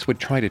police would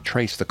try to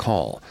trace the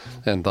call,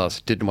 and thus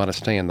didn't want to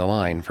stay in the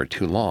line for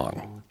too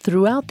long.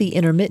 Throughout the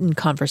intermittent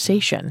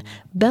conversation,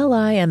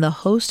 Belli and the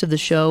host of the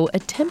show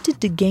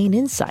attempted to gain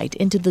insight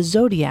into the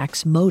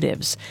Zodiac's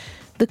motives.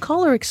 The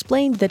caller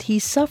explained that he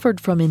suffered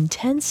from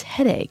intense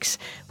headaches,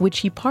 which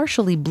he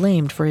partially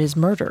blamed for his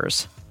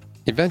murders.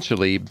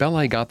 Eventually,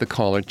 Belli got the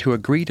caller to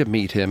agree to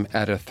meet him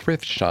at a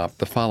thrift shop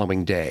the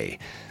following day,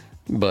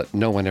 but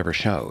no one ever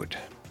showed.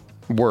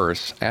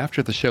 Worse,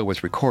 after the show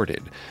was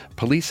recorded,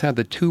 police had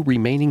the two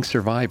remaining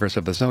survivors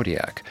of the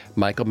Zodiac,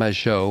 Michael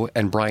Mageau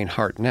and Brian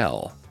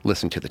Hartnell,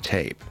 listen to the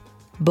tape.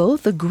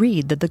 Both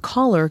agreed that the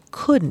caller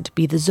couldn't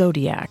be the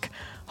Zodiac.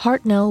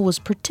 Hartnell was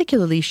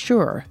particularly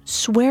sure,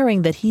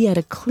 swearing that he had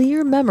a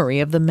clear memory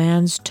of the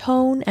man's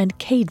tone and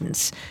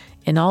cadence.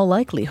 In all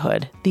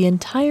likelihood, the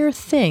entire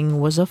thing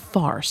was a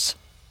farce.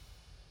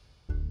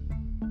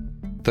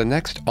 The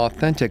next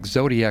authentic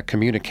Zodiac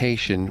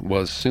communication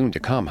was soon to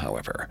come,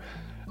 however.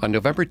 On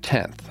November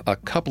 10th, a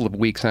couple of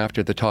weeks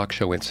after the talk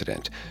show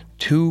incident,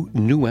 two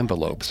new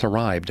envelopes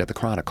arrived at the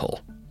Chronicle.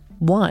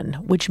 One,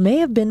 which may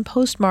have been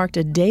postmarked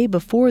a day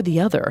before the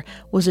other,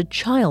 was a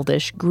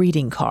childish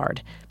greeting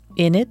card.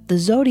 In it, the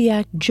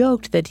Zodiac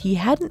joked that he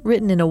hadn't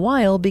written in a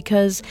while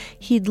because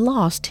he'd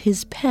lost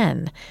his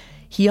pen.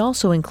 He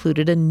also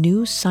included a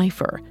new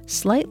cipher,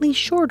 slightly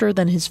shorter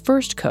than his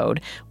first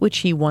code, which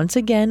he once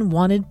again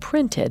wanted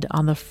printed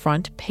on the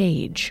front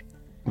page.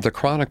 The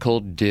Chronicle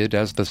did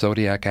as the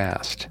Zodiac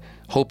asked,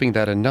 hoping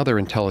that another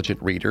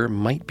intelligent reader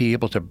might be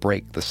able to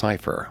break the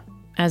cipher.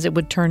 As it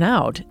would turn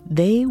out,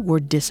 they were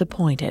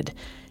disappointed.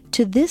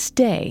 To this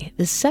day,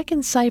 the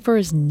second cipher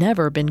has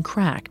never been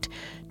cracked.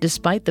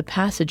 Despite the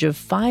passage of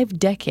 5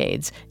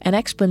 decades and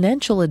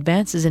exponential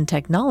advances in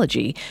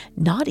technology,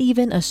 not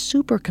even a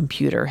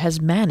supercomputer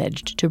has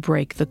managed to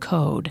break the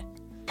code.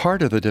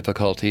 Part of the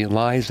difficulty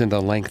lies in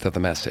the length of the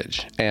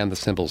message and the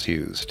symbols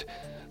used.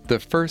 The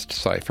first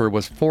cipher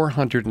was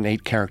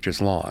 408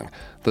 characters long.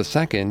 The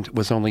second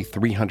was only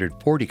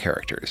 340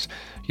 characters,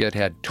 yet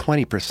had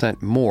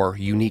 20% more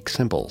unique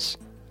symbols.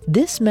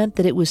 This meant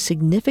that it was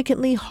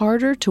significantly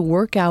harder to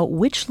work out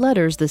which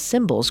letters the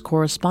symbols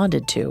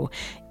corresponded to,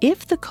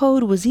 if the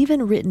code was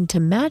even written to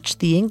match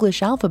the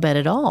English alphabet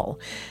at all.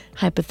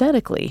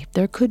 Hypothetically,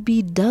 there could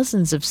be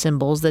dozens of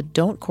symbols that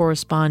don't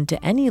correspond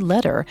to any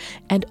letter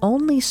and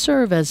only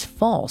serve as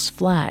false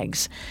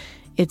flags.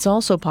 It's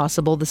also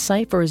possible the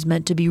cipher is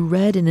meant to be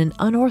read in an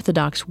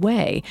unorthodox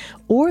way,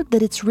 or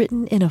that it's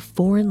written in a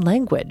foreign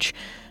language.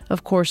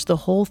 Of course, the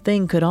whole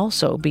thing could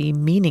also be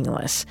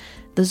meaningless.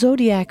 The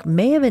Zodiac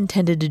may have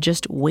intended to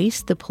just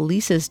waste the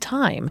police's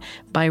time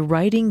by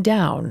writing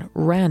down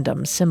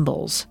random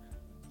symbols.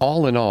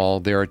 All in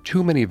all, there are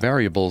too many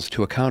variables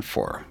to account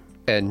for,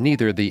 and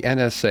neither the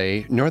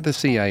NSA nor the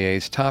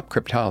CIA's top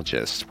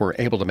cryptologists were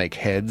able to make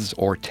heads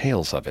or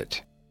tails of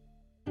it.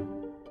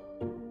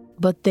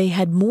 But they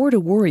had more to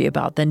worry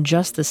about than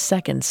just the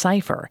second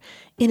cipher.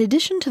 In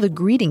addition to the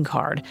greeting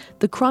card,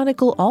 the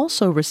Chronicle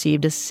also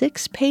received a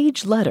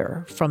 6-page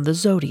letter from the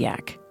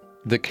Zodiac.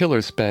 The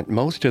killer spent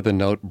most of the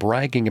note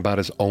bragging about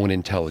his own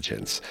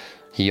intelligence.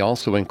 He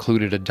also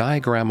included a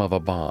diagram of a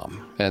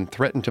bomb and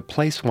threatened to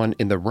place one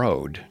in the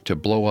road to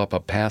blow up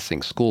a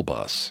passing school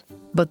bus.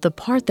 But the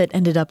part that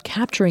ended up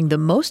capturing the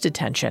most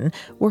attention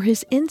were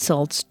his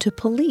insults to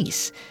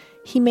police.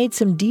 He made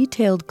some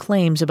detailed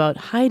claims about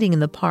hiding in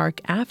the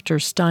park after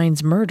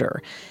Stein's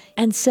murder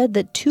and said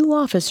that 2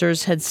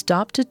 officers had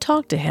stopped to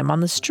talk to him on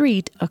the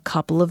street a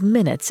couple of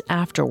minutes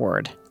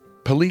afterward.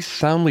 Police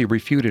soundly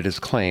refuted his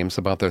claims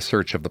about their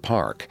search of the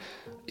park.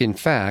 In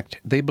fact,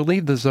 they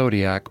believed the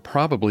Zodiac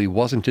probably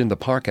wasn't in the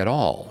park at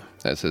all,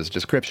 as his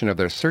description of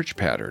their search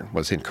pattern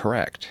was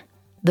incorrect.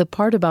 The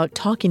part about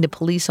talking to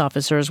police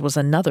officers was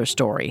another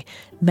story.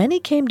 Many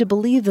came to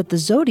believe that the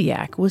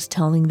Zodiac was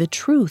telling the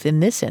truth in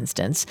this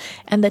instance,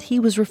 and that he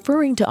was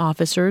referring to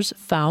officers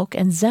Falk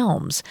and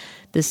Zelms.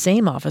 The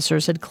same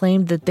officers had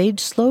claimed that they'd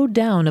slowed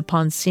down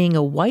upon seeing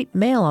a white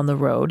male on the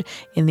road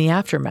in the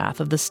aftermath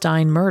of the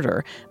Stein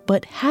murder,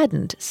 but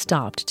hadn't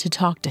stopped to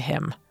talk to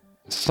him.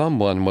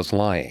 Someone was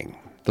lying.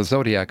 The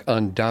Zodiac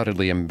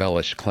undoubtedly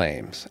embellished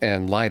claims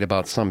and lied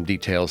about some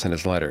details in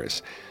his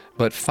letters.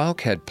 But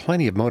Falk had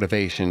plenty of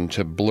motivation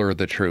to blur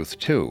the truth,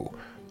 too,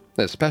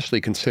 especially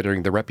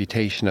considering the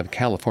reputation of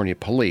California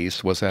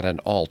police was at an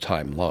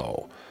all-time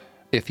low.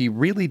 If he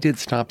really did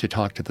stop to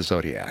talk to the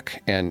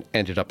Zodiac and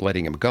ended up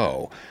letting him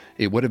go,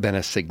 it would have been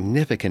a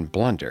significant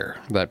blunder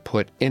that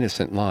put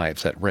innocent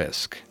lives at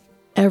risk.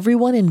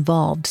 Everyone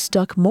involved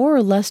stuck more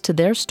or less to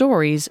their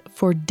stories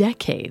for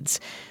decades.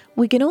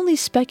 We can only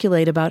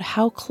speculate about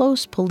how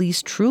close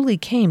police truly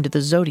came to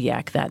the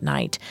Zodiac that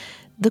night.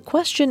 The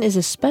question is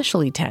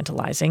especially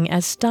tantalizing,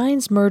 as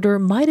Stein's murder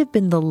might have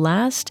been the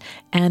last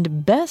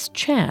and best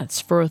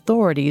chance for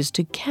authorities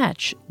to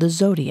catch the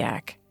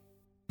Zodiac.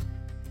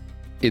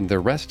 In the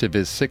rest of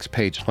his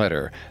 6-page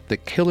letter, the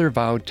killer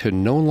vowed to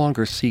no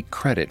longer seek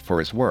credit for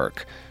his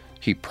work.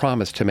 He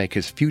promised to make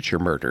his future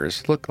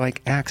murders look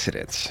like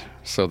accidents,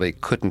 so they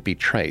couldn't be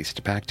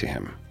traced back to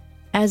him.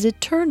 As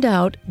it turned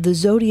out, the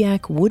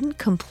Zodiac wouldn't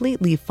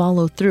completely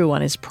follow through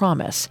on his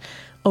promise.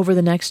 Over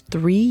the next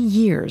 3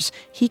 years,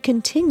 he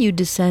continued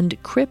to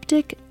send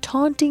cryptic,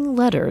 taunting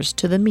letters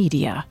to the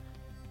media.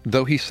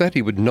 Though he said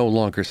he would no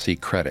longer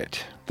seek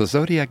credit, the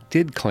Zodiac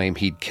did claim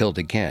he'd killed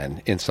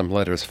again in some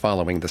letters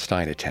following the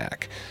Stein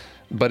attack.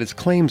 But his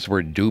claims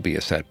were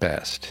dubious at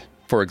best.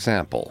 For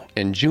example,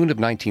 in June of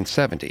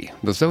 1970,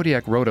 the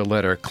Zodiac wrote a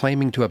letter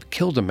claiming to have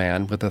killed a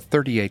man with a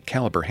 .38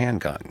 caliber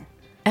handgun.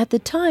 At the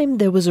time,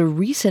 there was a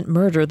recent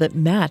murder that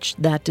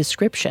matched that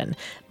description,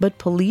 but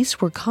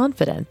police were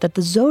confident that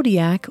the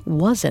Zodiac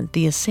wasn't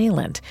the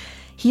assailant.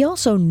 He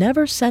also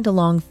never sent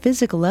along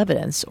physical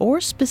evidence or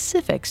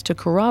specifics to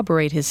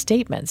corroborate his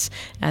statements,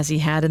 as he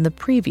had in the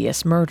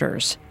previous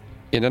murders.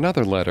 In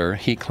another letter,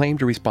 he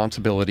claimed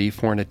responsibility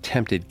for an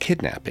attempted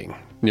kidnapping,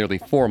 nearly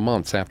 4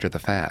 months after the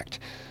fact.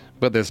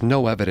 But there's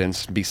no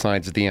evidence,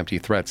 besides the empty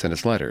threats in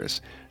his letters,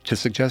 to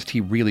suggest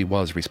he really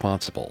was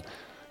responsible.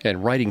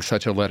 And writing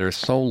such a letter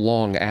so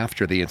long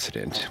after the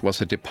incident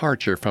was a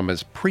departure from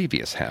his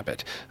previous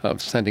habit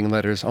of sending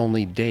letters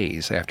only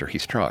days after he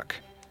struck.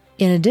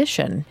 In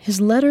addition, his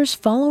letters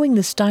following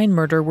the Stein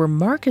murder were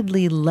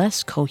markedly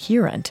less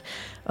coherent.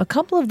 A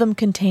couple of them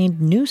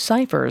contained new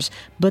ciphers,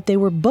 but they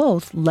were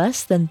both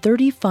less than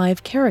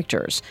 35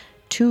 characters,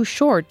 too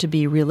short to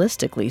be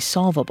realistically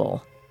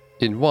solvable.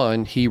 In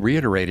one, he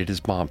reiterated his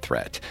bomb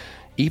threat,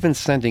 even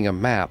sending a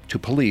map to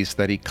police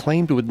that he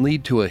claimed would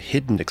lead to a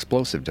hidden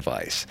explosive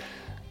device.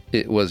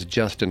 It was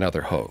just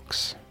another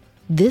hoax.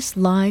 This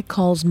lie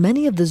calls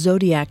many of the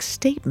Zodiac's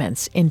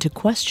statements into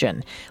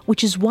question,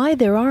 which is why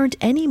there aren't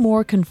any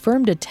more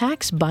confirmed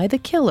attacks by the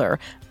killer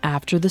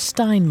after the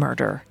Stein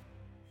murder.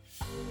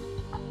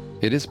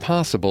 It is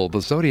possible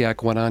the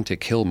Zodiac went on to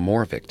kill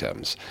more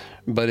victims,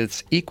 but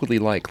it's equally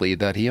likely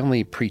that he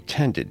only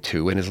pretended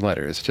to in his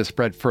letters to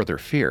spread further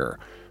fear.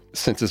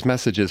 Since his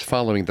messages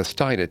following the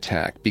Stein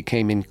attack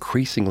became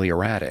increasingly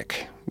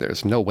erratic,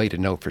 there's no way to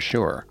know for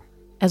sure.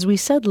 As we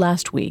said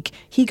last week,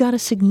 he got a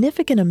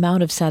significant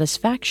amount of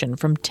satisfaction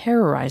from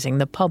terrorizing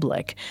the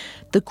public.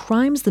 The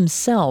crimes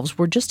themselves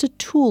were just a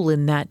tool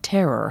in that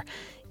terror.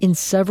 In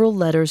several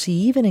letters, he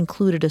even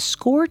included a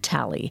score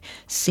tally,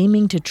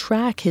 seeming to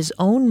track his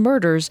own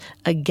murders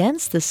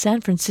against the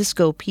San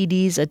Francisco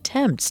PD's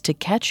attempts to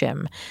catch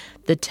him.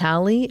 The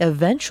tally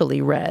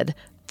eventually read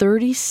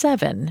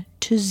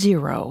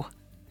 37-0.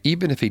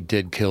 Even if he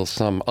did kill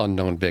some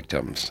unknown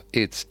victims,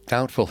 it's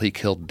doubtful he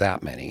killed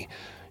that many.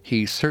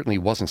 He certainly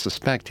wasn't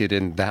suspected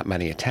in that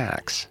many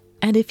attacks.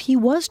 And if he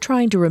was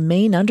trying to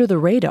remain under the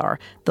radar,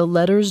 the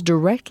letters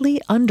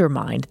directly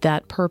undermined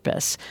that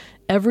purpose.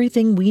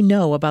 Everything we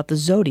know about the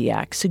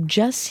Zodiac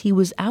suggests he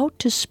was out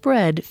to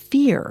spread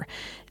fear.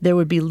 There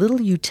would be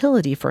little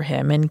utility for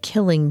him in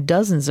killing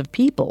dozens of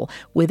people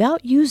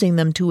without using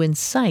them to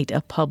incite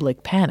a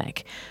public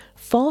panic.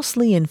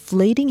 Falsely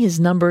inflating his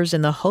numbers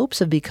in the hopes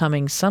of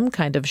becoming some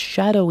kind of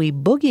shadowy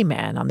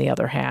boogeyman, on the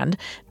other hand,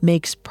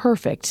 makes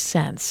perfect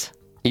sense.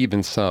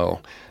 Even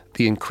so,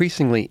 the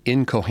increasingly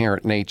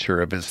incoherent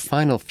nature of his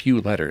final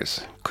few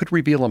letters could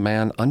reveal a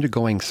man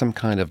undergoing some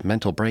kind of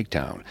mental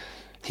breakdown.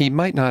 He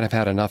might not have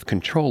had enough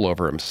control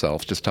over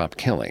himself to stop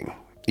killing,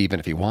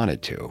 even if he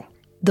wanted to.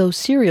 Though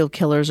serial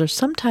killers are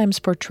sometimes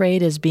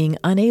portrayed as being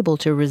unable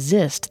to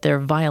resist their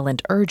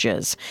violent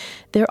urges,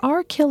 there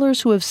are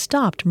killers who have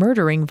stopped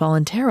murdering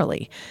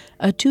voluntarily.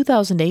 A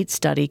 2008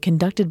 study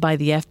conducted by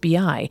the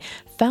FBI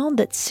found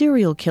that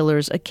serial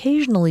killers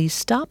occasionally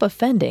stop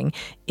offending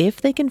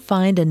if they can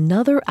find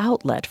another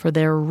outlet for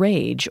their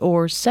rage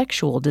or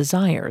sexual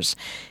desires.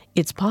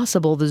 It's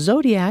possible the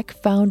Zodiac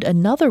found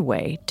another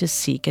way to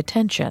seek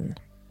attention.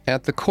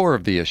 At the core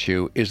of the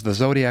issue is the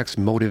Zodiac's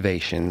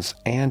motivations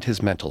and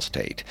his mental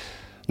state.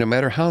 No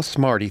matter how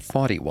smart he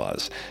thought he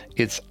was,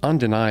 it's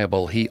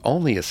undeniable he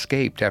only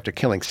escaped after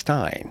killing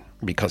Stein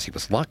because he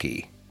was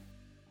lucky.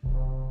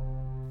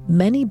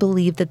 Many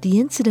believe that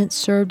the incident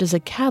served as a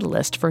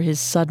catalyst for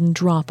his sudden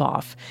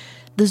drop-off.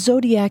 The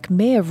Zodiac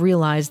may have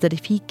realized that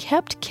if he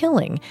kept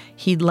killing,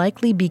 he'd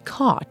likely be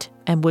caught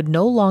and would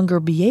no longer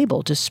be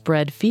able to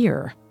spread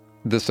fear.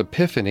 This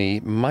epiphany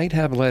might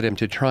have led him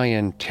to try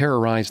and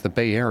terrorize the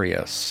Bay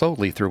Area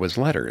solely through his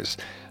letters,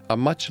 a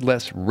much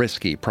less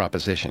risky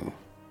proposition.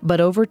 But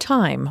over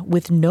time,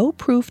 with no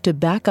proof to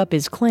back up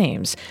his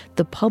claims,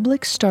 the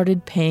public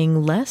started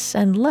paying less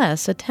and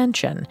less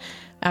attention.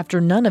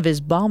 After none of his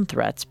bomb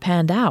threats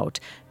panned out,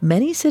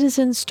 many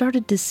citizens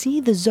started to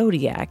see the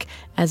Zodiac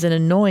as an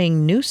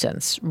annoying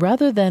nuisance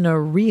rather than a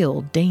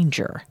real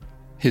danger.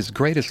 His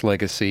greatest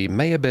legacy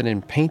may have been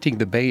in painting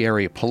the Bay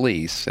Area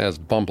police as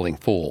bumbling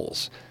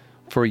fools.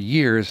 For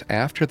years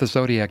after the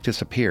Zodiac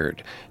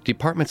disappeared,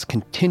 departments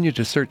continued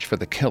to search for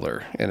the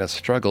killer in a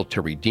struggle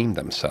to redeem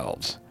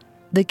themselves.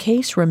 The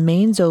case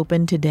remains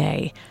open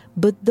today,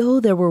 but though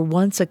there were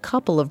once a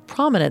couple of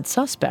prominent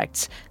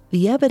suspects,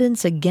 the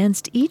evidence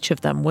against each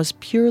of them was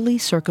purely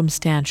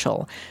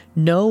circumstantial.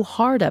 No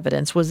hard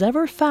evidence was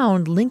ever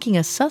found linking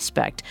a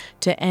suspect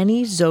to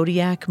any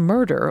Zodiac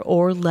murder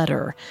or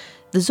letter.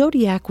 The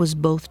Zodiac was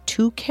both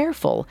too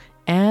careful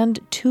and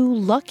too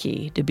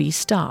lucky to be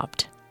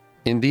stopped.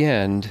 In the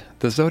end,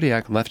 the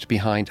Zodiac left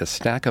behind a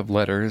stack of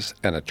letters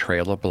and a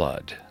trail of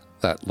blood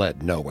that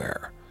led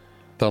nowhere.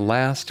 The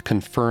last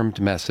confirmed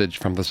message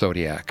from the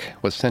Zodiac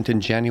was sent in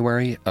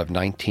January of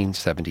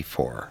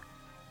 1974.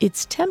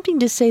 It's tempting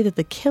to say that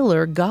the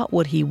killer got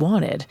what he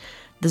wanted.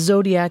 The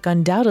Zodiac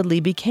undoubtedly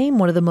became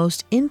one of the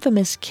most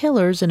infamous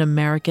killers in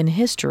American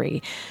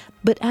history.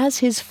 But as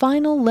his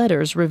final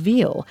letters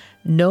reveal,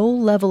 no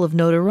level of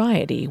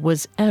notoriety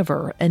was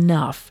ever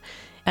enough.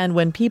 And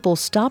when people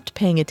stopped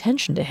paying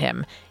attention to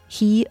him,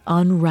 he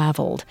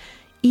unraveled.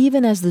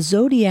 Even as the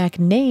Zodiac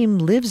name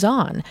lives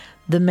on,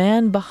 the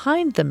man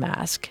behind the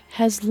mask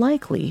has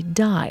likely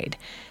died.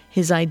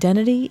 His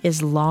identity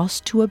is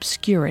lost to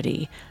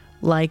obscurity,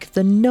 like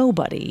the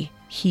nobody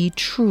he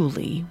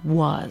truly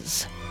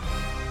was.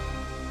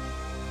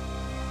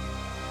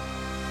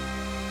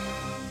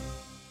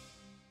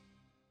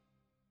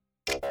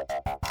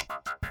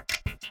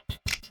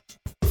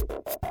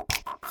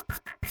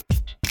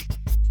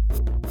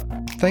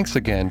 Thanks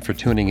again for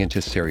tuning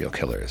into Serial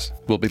Killers.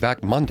 We'll be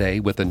back Monday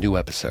with a new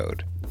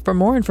episode. For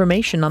more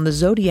information on the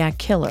Zodiac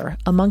Killer,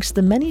 amongst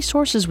the many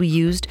sources we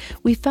used,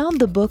 we found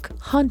the book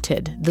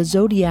Hunted, The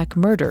Zodiac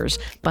Murders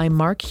by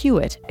Mark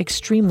Hewitt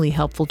extremely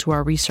helpful to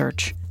our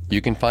research.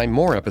 You can find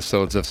more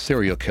episodes of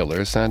Serial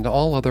Killers and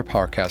all other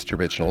Parcast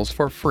originals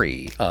for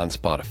free on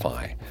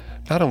Spotify.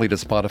 Not only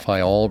does Spotify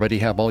already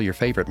have all your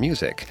favorite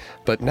music,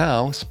 but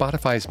now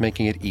Spotify is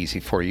making it easy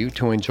for you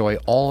to enjoy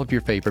all of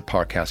your favorite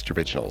podcast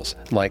originals,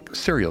 like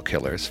Serial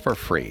Killers, for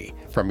free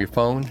from your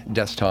phone,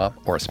 desktop,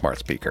 or smart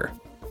speaker.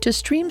 To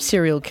stream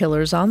Serial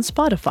Killers on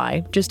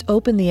Spotify, just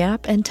open the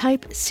app and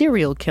type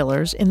Serial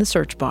Killers in the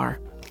search bar.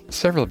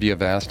 Several of you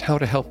have asked how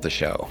to help the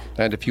show,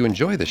 and if you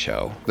enjoy the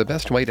show, the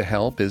best way to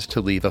help is to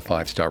leave a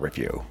 5-star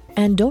review.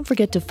 And don't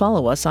forget to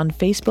follow us on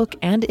Facebook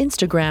and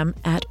Instagram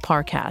at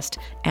Parcast,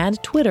 and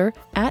Twitter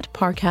at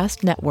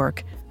Parcast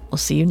Network. We'll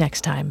see you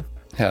next time.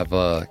 Have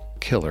a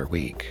killer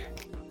week.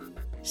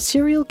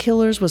 Serial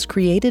Killers was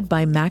created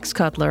by Max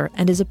Cutler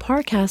and is a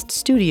Parcast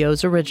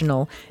Studios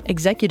original.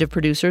 Executive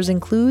producers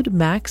include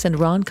Max and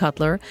Ron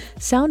Cutler,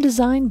 sound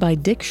design by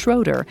Dick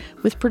Schroeder,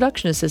 with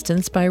production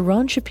assistance by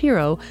Ron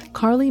Shapiro,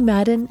 Carly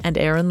Madden, and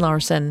Aaron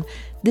Larson.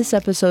 This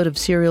episode of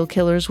Serial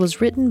Killers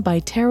was written by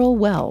Terrell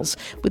Wells,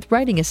 with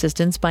writing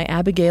assistance by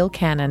Abigail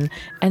Cannon,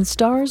 and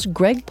stars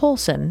Greg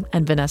Polson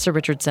and Vanessa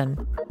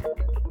Richardson.